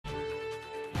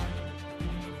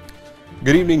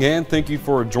Good evening and thank you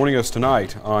for joining us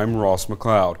tonight. I'm Ross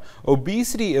McLeod.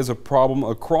 Obesity is a problem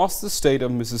across the state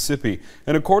of Mississippi,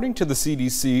 and according to the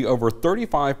CDC, over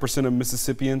 35% of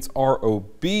Mississippians are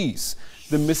obese.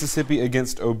 The Mississippi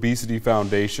Against Obesity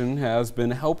Foundation has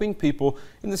been helping people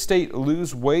in the state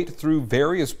lose weight through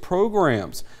various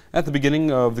programs. At the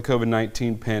beginning of the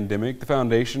COVID-19 pandemic, the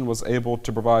foundation was able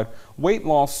to provide weight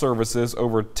loss services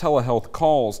over telehealth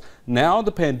calls. Now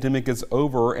the pandemic is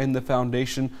over and the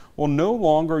foundation will no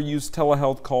longer use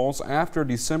telehealth calls after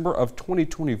December of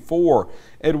 2024.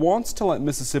 It wants to let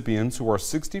Mississippians who are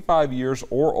 65 years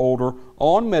or older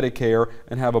on Medicare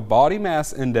and have a body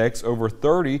mass index over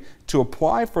 30 to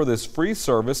apply for this free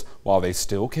service while they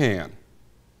still can.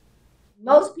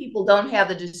 Most people don't have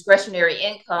the discretionary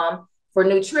income for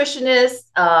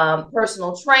nutritionists,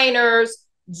 personal trainers,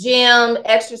 gym,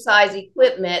 exercise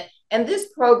equipment. And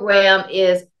this program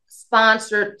is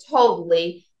sponsored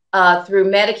totally through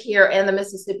Medicare and the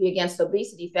Mississippi Against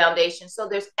Obesity Foundation. So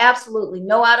there's absolutely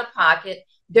no out-of-pocket.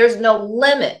 There's no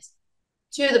limit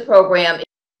to the program.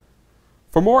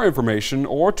 For more information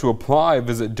or to apply,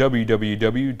 visit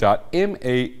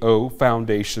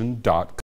www.maofoundation.com.